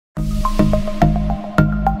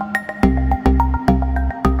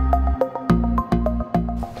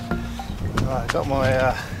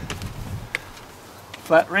my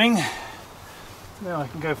flat ring. Now I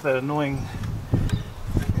can go for that annoying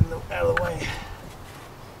out of the way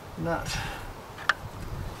nut.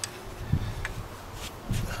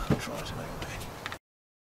 I'll try to make it.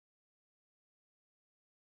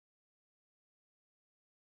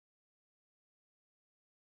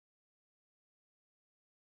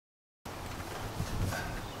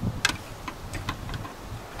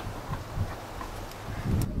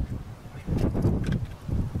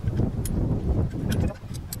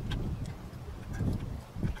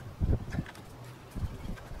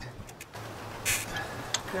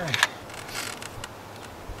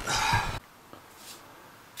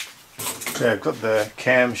 Okay, I've got the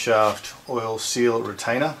camshaft oil seal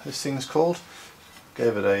retainer, this thing's called.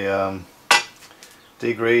 Gave it a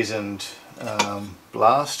degrease and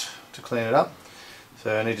blast to clean it up.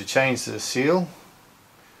 So I need to change the seal,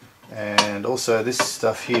 and also this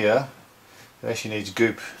stuff here, it actually needs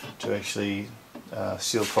goop to actually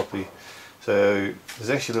seal properly. So there's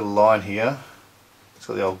actually a little line here, it's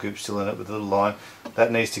got the old goop still in it, but the little line,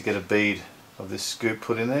 that needs to get a bead of this goop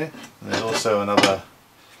put in there, and there's also another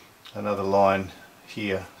line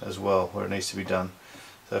here as well where it needs to be done.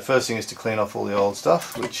 So the first thing is to clean off all the old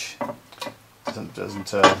stuff, which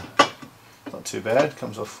doesn't not too bad,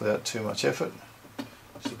 comes off without too much effort,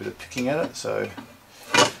 just a bit of picking at it, so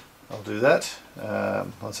I'll do that.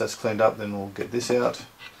 Once that's cleaned up, then we'll get this out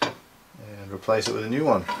and replace it with a new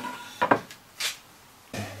one.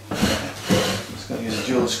 Just going to use a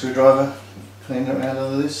dual screwdriver, clean it out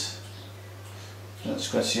of this, don't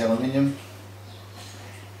scratch the aluminium.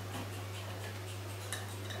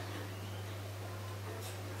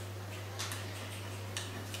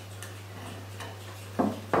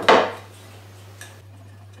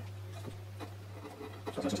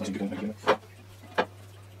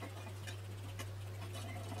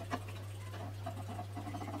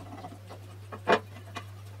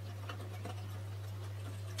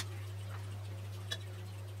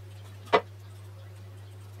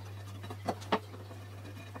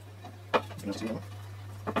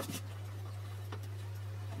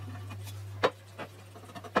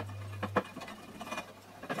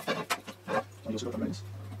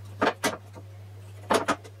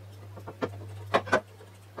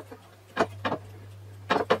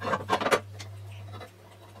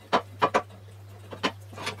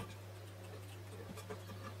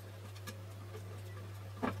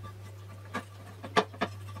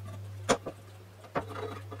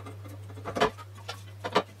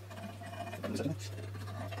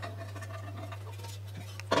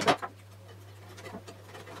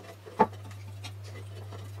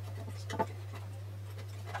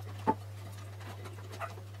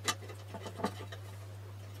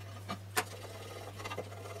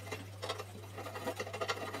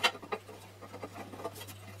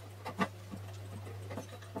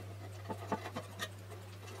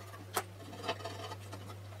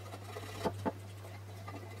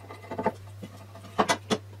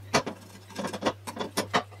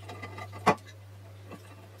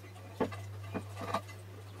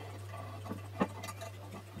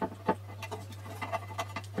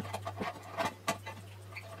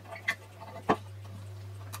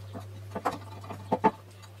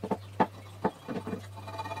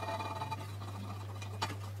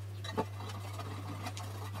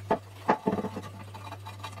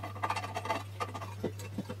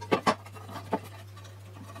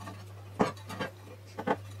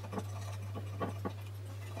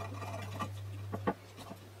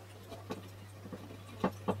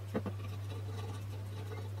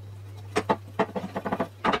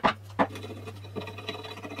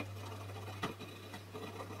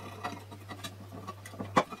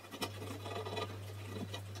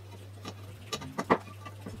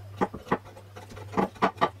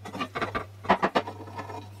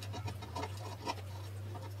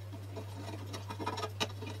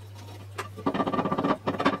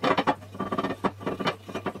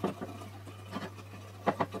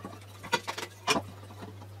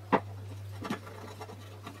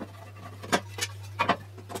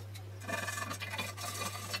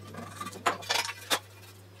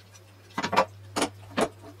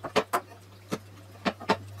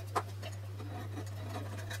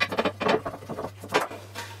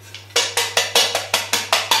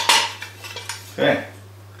 Okay,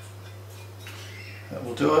 that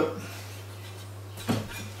will do it.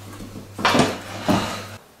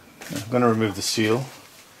 I'm going to remove the seal.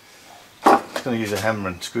 I'm going to use a hammer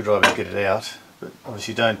and screwdriver to get it out, but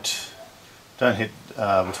obviously don't hit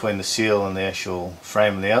between the seal and the actual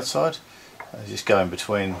frame on the outside. Just go in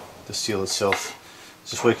between the seal itself.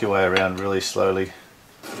 Just work your way around really slowly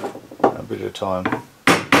bit at a time.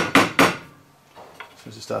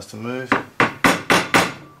 As it starts to move.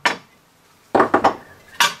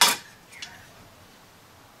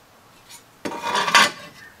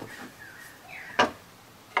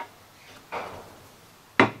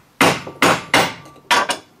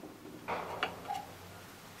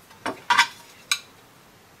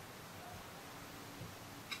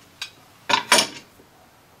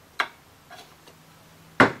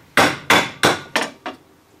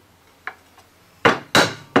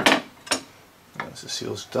 Once the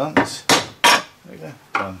seal's done, there we go,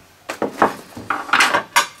 done.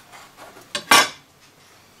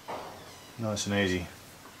 Nice and easy.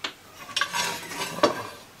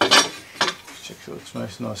 Check sure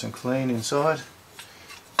it's nice and clean inside.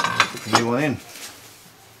 Put the new one in.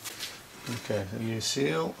 Okay, the new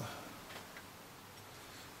seal.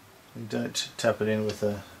 You don't tap it in with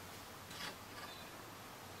a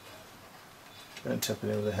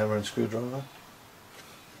hammer and screwdriver.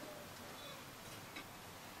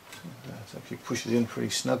 So if you push it in pretty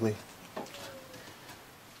snugly,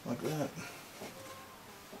 like that.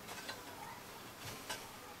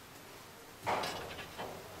 I'm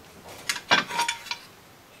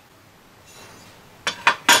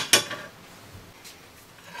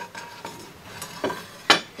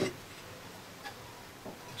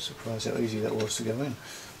surprised how easy that was to go in.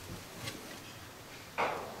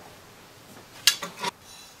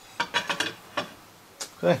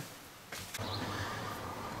 Okay.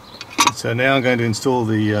 So now I'm going to install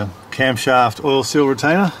the camshaft oil seal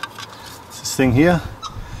retainer. It's this thing here.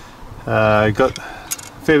 Got a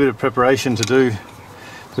fair bit of preparation to do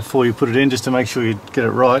before you put it in, just to make sure you get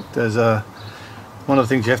it right. There's one of the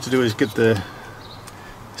things you have to do is get the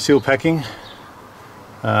seal packing.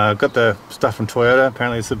 Got the stuff from Toyota.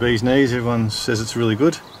 Apparently it's the bee's knees. Everyone says it's really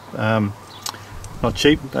good. Not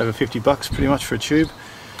cheap, over 50 bucks pretty much for a tube.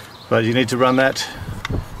 But you need to run that,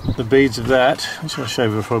 the beads of that, which I'll show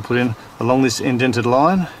you before I put in, along this indented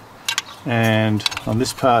line, and on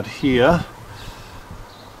this part here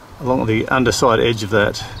along the underside edge of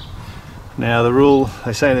that. Now the rule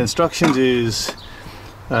they say in the instructions is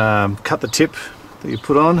cut the tip that you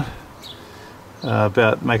put on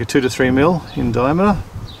make it 2 to 3 mil in diameter,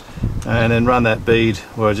 and then run that bead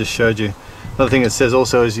where I just showed you. Another thing it says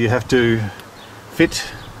also is you have to fit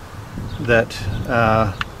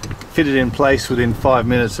it in place within 5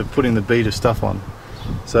 minutes of putting the bead of stuff on.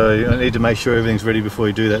 So you need to make sure everything's ready before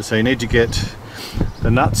you do that. So you need to get the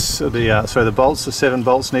nuts, the bolts, the 7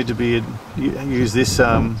 bolts need to be, use this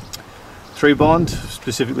 3 bond,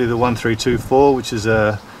 specifically the 1324, which is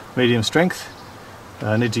a medium strength.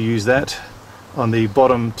 Need to use that on the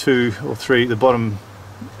bottom 2 or 3, the bottom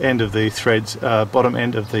end of the threads, bottom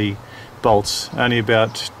end of the bolts, only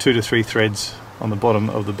about 2 to 3 threads on the bottom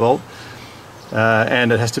of the bolt.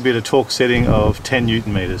 And it has to be at a torque setting of 10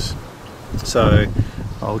 Newton meters. So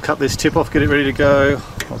I'll cut this tip off, get it ready to go.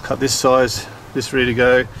 I'll cut this size, this ready to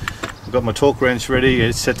go. I've got my torque wrench ready,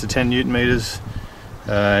 it's set to 10 Newton meters,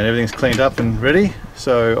 and everything's cleaned up and ready.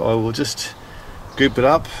 So I will just goop it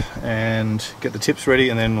up and get the tips ready,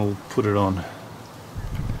 and then we'll put it on.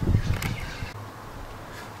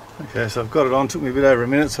 Okay, so I've got it on, took me a bit over a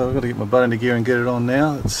minute, so I've got to get my butt into gear and get it on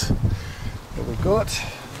now. That's what we've got.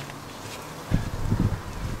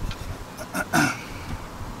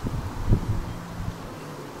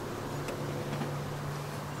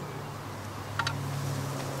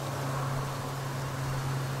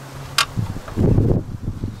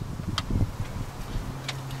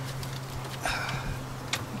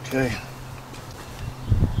 Okay.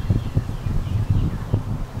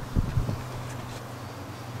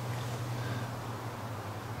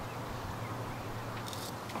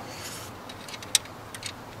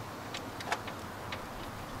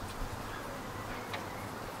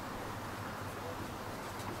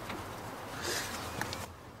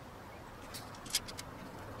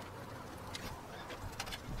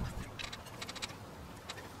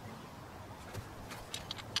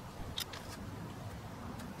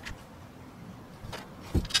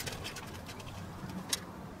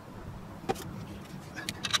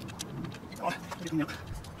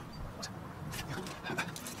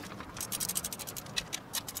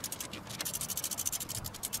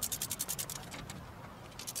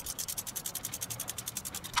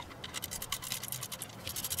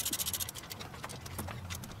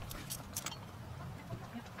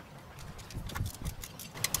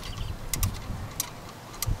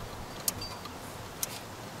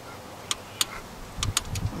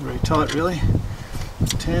 Very tight, really.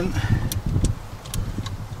 10.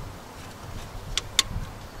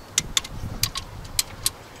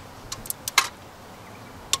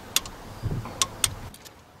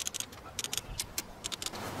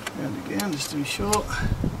 just to be sure.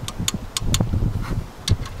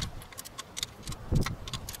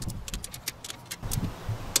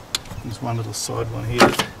 There's one little side one here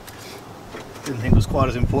that I didn't think was quite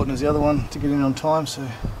as important as the other one to get in on time, so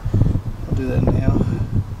I'll do that now.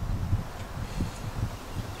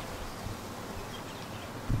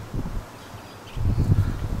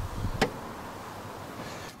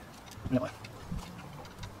 Anyway.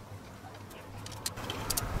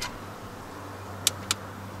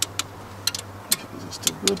 Is it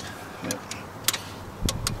still good? Yep.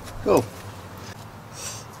 Cool.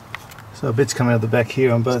 So a bit's coming out the back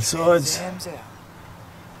here on both sides.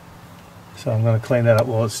 So I'm going to clean that up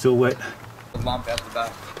while it's still wet. The lump out the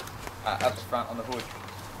back, out the front on the hood.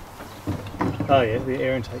 Oh yeah, the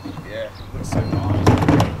air intake. Yeah, it looks so nice.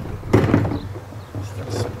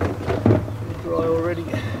 That's dry already.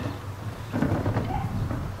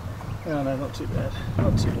 Oh no, not too bad.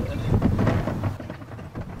 Not too bad.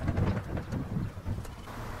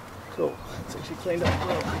 Cool. It's actually cleaned up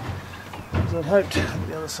well, as I'd hoped.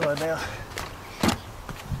 The other side now.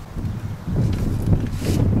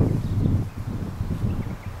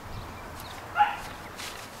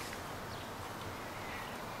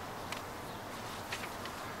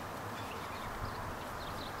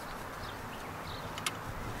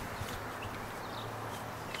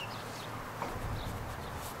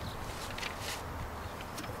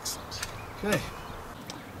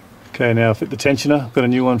 Okay, now I'll fit the tensioner. I've got a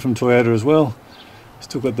new one from Toyota as well.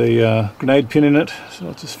 Still got the grenade pin in it, so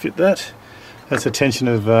I'll just fit that. That's a tension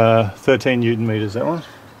of 13 Newton meters, that one.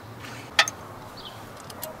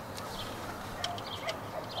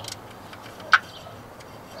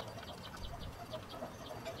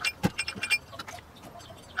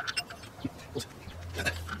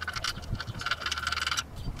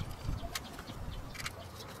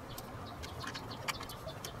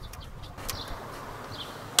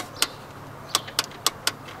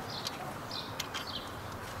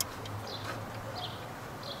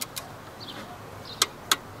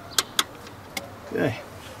 Okay.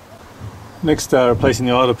 Next, replacing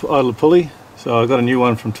the idler pulley. So I got a new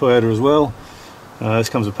one from Toyota as well. This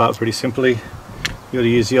comes apart pretty simply. You got to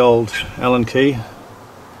use the old Allen key.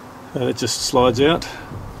 It just slides out.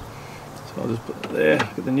 So I'll just put that there.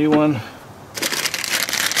 Get the new one.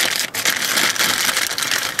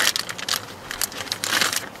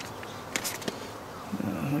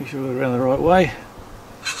 Make sure we're around the right way.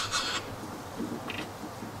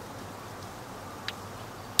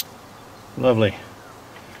 Lovely.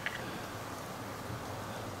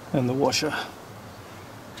 And the washer.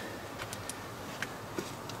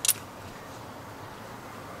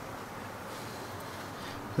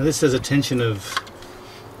 Now this has a tension of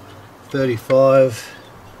 35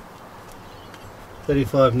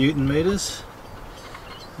 Newton meters.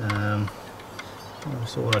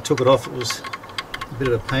 So when I took it off, it was a bit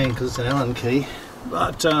of a pain because it's an Allen key.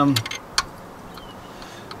 But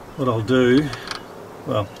what I'll do,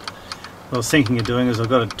 well, what I was thinking of doing is I've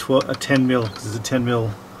got a 10mm, because there's a 10mm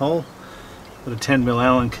hole, got a 10mm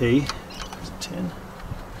Allen key. Is it 10?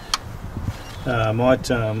 I might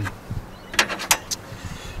see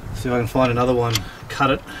if I can find another one, cut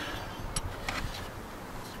it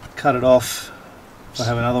off if I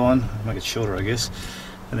have another one, make it shorter I guess,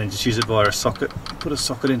 and then just use it via a socket, put a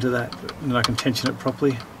socket into that, and then I can tension it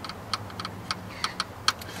properly.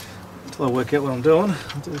 Until I work out what I'm doing,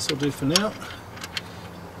 this I'll do for now.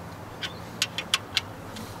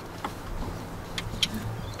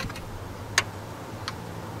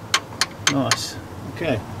 Nice.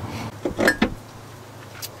 Okay.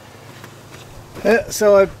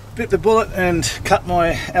 So I bit the bullet and cut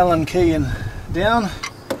my Allen key in down,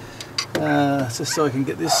 just so I can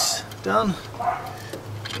get this done.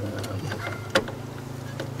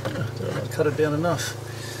 Did I cut it down enough?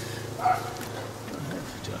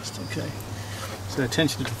 Just okay. So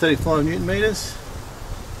tension to 35 Newton meters.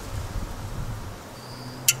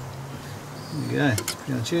 There you go. That's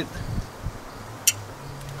pretty much it.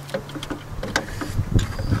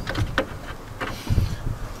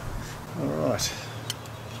 Alright,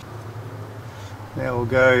 now we'll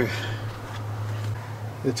go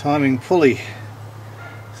the timing pulley.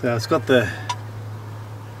 So it's got the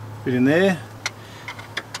bit in there.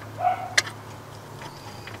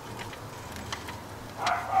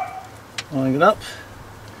 Lining it up,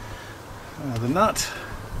 the nut.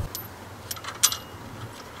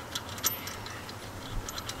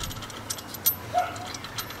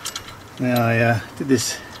 Now I did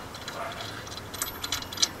this.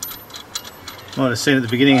 Might have seen at the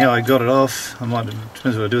beginning how I got it off. I might,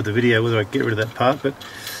 depends what I do with the video, whether I get rid of that part, but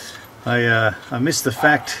I missed the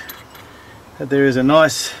fact that there is a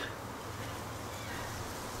nice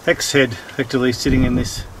hex head effectively sitting in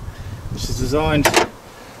this, which is designed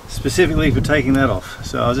specifically for taking that off.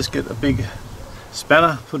 So I'll just get a big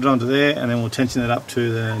spanner, put it onto there, and then we'll tension it up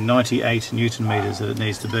to the 98 Newton meters that it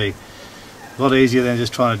needs to be. A lot easier than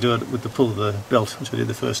just trying to do it with the pull of the belt, which I did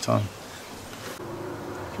the first time.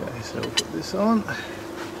 Okay, so we'll put this on.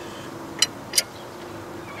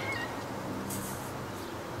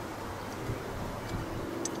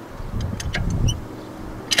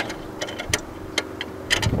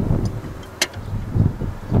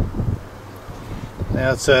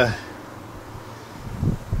 Now it's a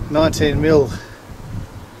 19mm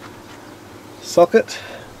socket.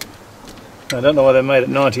 I don't know why they made it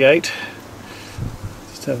 98.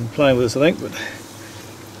 Just having playing with this, I think,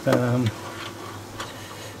 but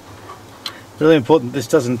really important this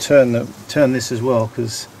doesn't turn this as well,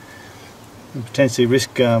 because you potentially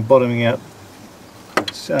risk bottoming out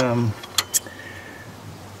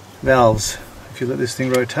valves if you let this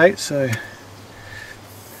thing rotate. So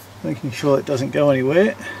making sure it doesn't go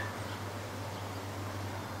anywhere.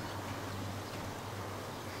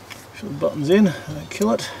 Make sure the button's in, don't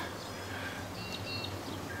kill it.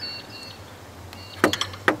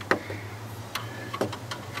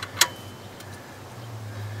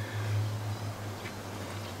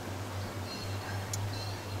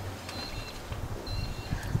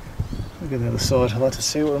 Look at the other side, I like to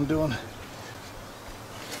see what I'm doing.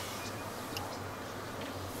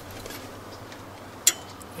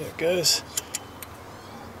 There it goes.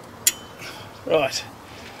 Right.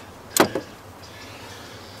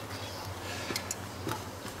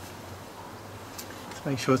 Let's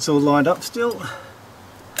make sure it's all lined up still,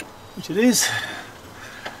 which it is.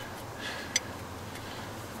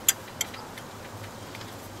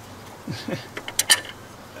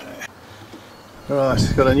 Right,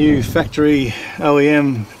 got a new factory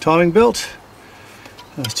OEM timing belt.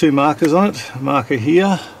 There's two markers on it, a marker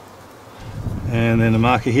here and then a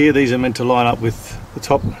marker here. These are meant to line up with the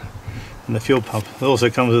top and the fuel pump. It also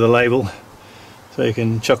comes with a label, so you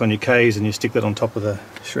can chuck on your K's and you stick that on top of the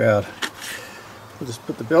shroud. We'll just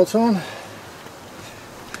put the belt on.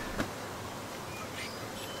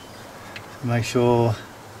 Make sure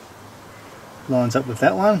it lines up with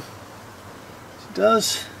that one. It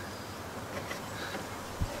does.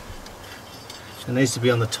 It needs to be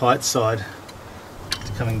on the tight side. It's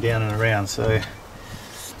coming down and around, so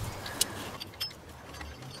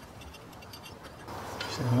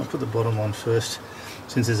I'll put the bottom on first,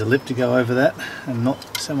 since there's a lip to go over that and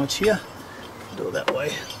not so much here. Do it that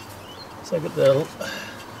way. So get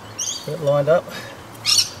it lined up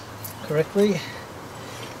correctly.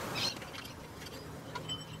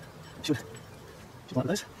 Should like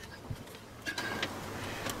this.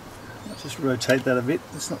 I'll just rotate that a bit.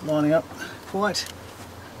 It's not lining up quite.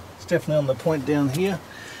 It's definitely on the point down here,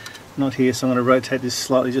 not here, so I'm going to rotate this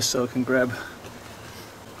slightly just so I can grab.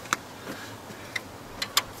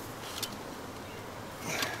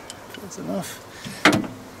 That's enough.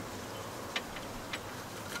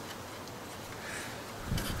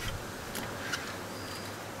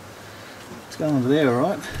 It's going over there,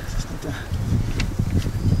 alright. Just need to...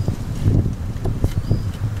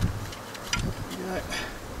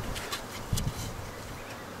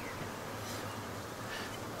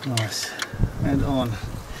 Nice, and on.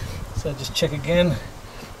 So just check again.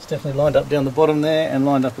 It's definitely lined up down the bottom there and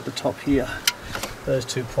lined up at the top here. Those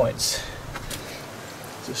 2 points.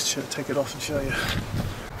 Just take it off and show you.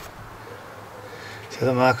 So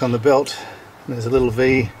the mark on the belt, and there's a little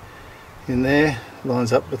V in there,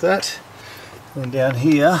 lines up with that. And down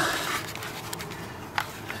here,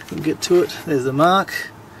 you can get to it. There's the mark.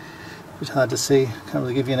 A bit hard to see. Can't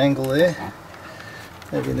really give you an angle there.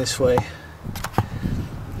 Maybe in this way.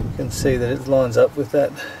 You can see that it lines up with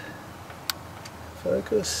that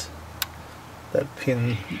focus, that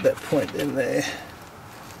pin, that point in there.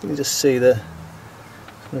 You can just see the,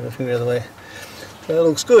 move my finger the other way. So that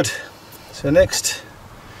looks good. So next,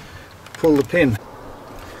 pull the pin.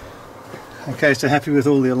 Okay, so happy with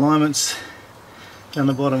all the alignments down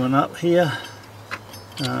the bottom and up here.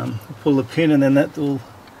 Pull the pin and then that will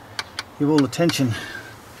give all the tension.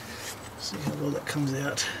 See how well that comes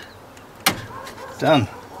out. Done.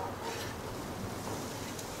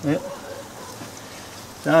 Yep.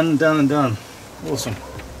 Done, done and done. Awesome.